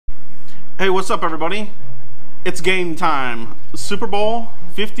Hey, what's up everybody? It's game time. Super Bowl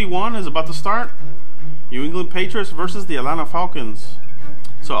 51 is about to start. New England Patriots versus the Atlanta Falcons.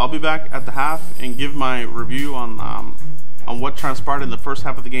 So I'll be back at the half and give my review on what transpired in the first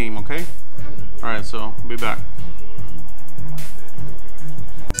half of the game, okay? Alright, so I'll be back.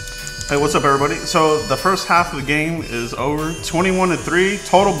 Hey, what's up everybody? So the first half of the game is over. 21-3,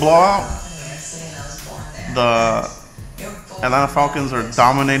 total blowout. The Atlanta Falcons are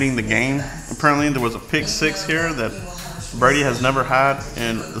dominating the game. Apparently there was a pick six here that Brady has never had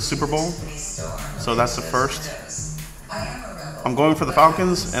in the Super Bowl. So that's the first. I'm going for the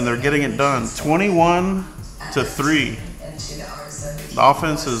Falcons and they're getting it done. 21-3. The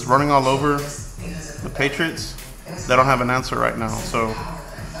offense is running all over the Patriots. They don't have an answer right now. So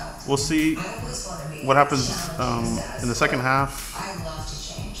we'll see what happens in the second half.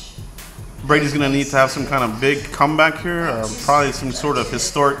 Brady's going to need to have some kind of big comeback here, probably some sort of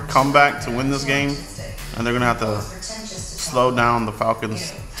historic comeback to win this game, and they're going to have to slow down the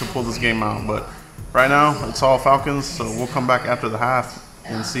Falcons to pull this game out. But right now, it's all Falcons, so we'll come back after the half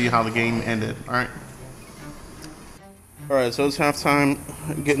and see how the game ended. All right, so it's halftime,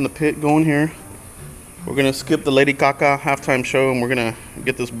 getting the pit going here. We're going to skip the Lady Gaga halftime show, and we're going to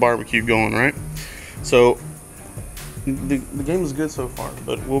get this barbecue going, right? So the game is good so far,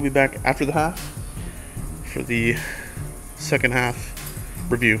 but we'll be back after the half for the second half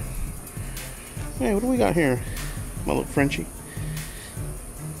review. Hey, what do we got here, my little Frenchie?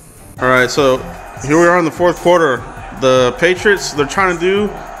 All right, so here we are in the fourth quarter. The Patriots, they're trying to do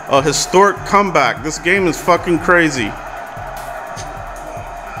a historic comeback. This game is fucking crazy.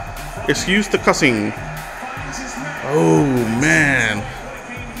 Excuse the cussing. Oh man.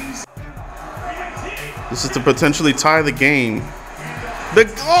 This is to potentially tie the game.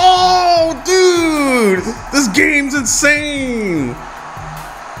 Oh, dude! This game's insane!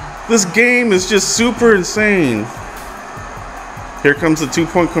 This game is just super insane. Here comes the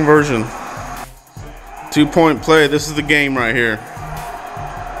two-point conversion. Two-point play. This is the game right here.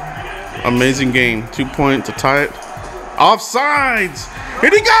 Amazing game. 2-point to tie it. Offsides!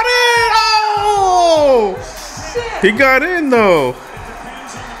 And he got in! Oh! He got in, though.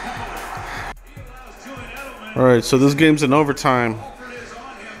 All right, so this game's in overtime.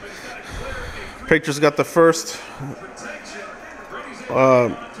 Patriots got the first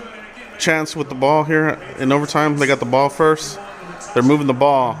chance with the ball here in overtime. They got the ball first. They're moving the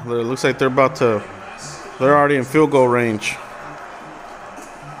ball. It looks like they're already in field goal range.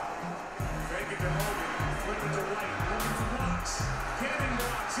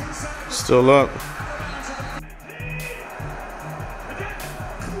 Still up.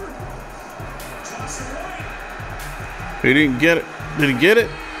 He didn't get it. Did he get it?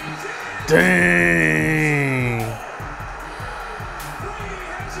 Dang.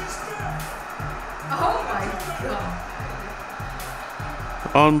 Oh my God.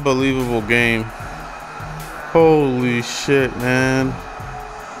 Unbelievable game. Holy shit, man.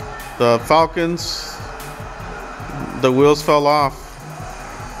 The Falcons, the wheels fell off.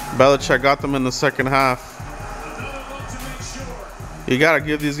 Belichick got them in the second half. You got to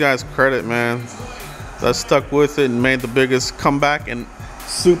give these guys credit, man. That stuck with it and made the biggest comeback in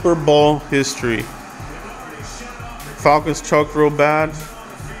Super Bowl history. Falcons choked real bad,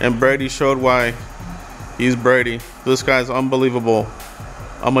 and Brady showed why he's Brady. This guy's unbelievable.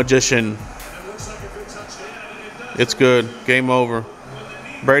 A magician. It's good. Game over.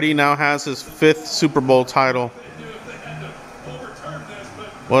 Brady now has his 5th Super Bowl title.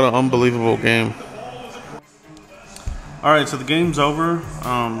 What an unbelievable game. All right, so the game's over.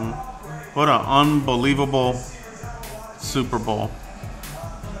 What an unbelievable Super Bowl.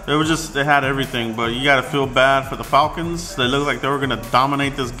 They had everything, but you gotta feel bad for the Falcons. They looked like they were gonna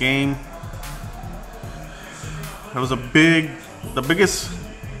dominate this game. It was the biggest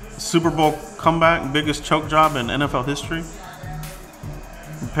Super Bowl comeback, biggest choke job in NFL history.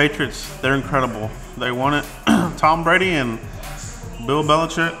 The Patriots, they're incredible. They won it. Tom Brady and Bill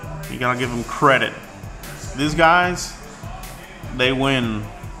Belichick, you gotta give them credit. These guys, they win.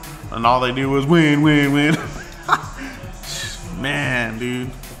 And all they do is win, win, win. Man,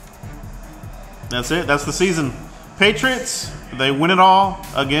 dude. That's it. That's the season. Patriots, they win it all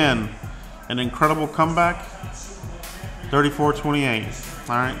again. An incredible comeback. 34-28.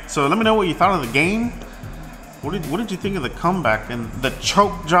 All right. So let me know what you thought of the game. What did you think of the comeback and the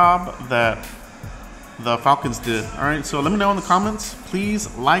choke job that the Falcons did? All right. So let me know in the comments.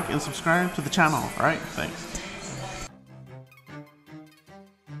 Please like and subscribe to the channel. All right. Thanks.